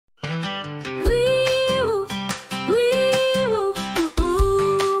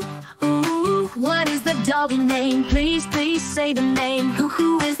doggy name? Please, please say the name.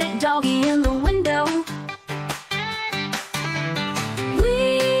 Who is that doggy in the window?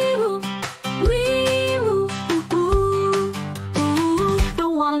 Wee-woo, wee-woo, ooh, ooh. The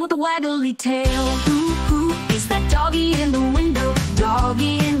one with the waggly tail. Who is that doggy in the window?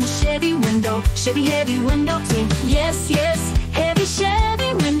 Doggy in the Chevy window. Chevy heavy window tint. Yes, yes, heavy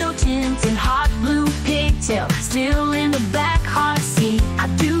Chevy window tint. And hot blue pigtail still in the back hot seat. I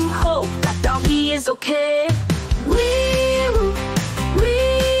do hope that doggy is okay. Wee-woo,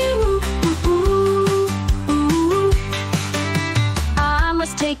 wee-woo, ooh, ooh. I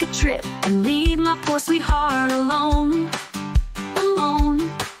must take a trip and leave my poor sweetheart alone.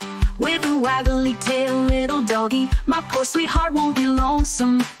 Alone with a waggly tail little doggy. My poor sweetheart won't be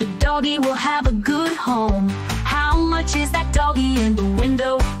lonesome. The doggy will have a good home. How much is that doggy in the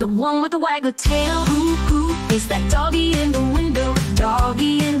window? The one with the waggly tail. Who is that doggy in the window?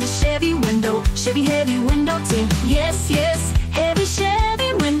 Doggy in the Chevy window. Chevy heavy window tint. Yes, yes, heavy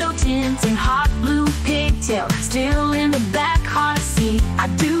Chevy window tint. And hot blue pigtail still in the back hot seat. I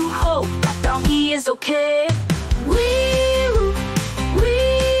do hope that doggy is okay. Wee-woo,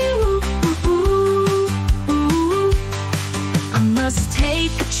 wee-woo, ooh, ooh. I must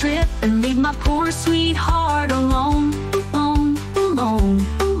take a trip and leave my poor sweetheart alone. Alone, alone,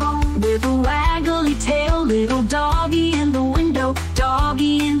 alone. With a waggly tail little doggy in the window.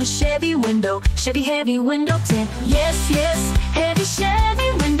 Doggy in the Chevy window. Chevy heavy window tint. Yes, yes, heavy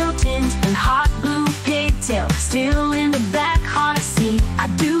Chevy window tint. And hot blue pigtail still in the back hot seat. I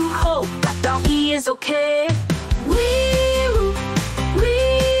do hope that doggy is okay. Wee-woo,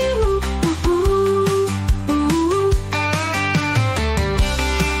 wee-woo, ooh, ooh.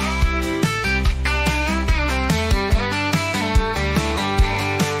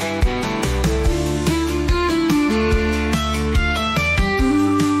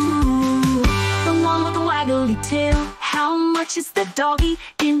 The one with the waggly tail. How much is that doggy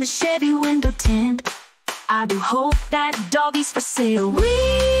in the Chevy window tint? I do hope that doggy's for sale.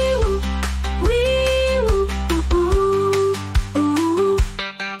 Wee-woo, wee-woo, ooh, ooh.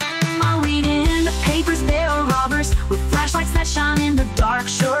 I read in the papers there are robbers with flashlights that shine in the dark.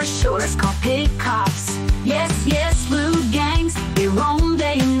 Sure, sure, it's called pig cops. Yes, yes, blue gangs, they roam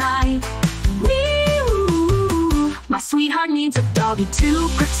day and night. Wee-woo. My sweetheart needs a doggy to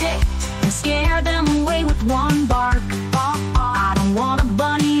protect and scare them away with one bark. I don't want a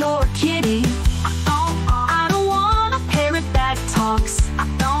bunny or a kitty. I don't want a parrot that talks. I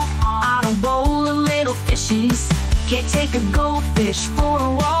don't bowl of little fishies. Can't take a goldfish for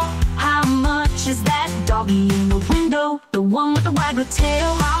a walk. How much is that doggy in the window? The one with the waggly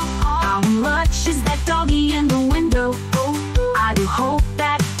tail. How much is that doggy in the window? I do hope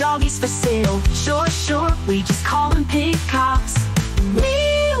that doggy's for sale. Sure, sure.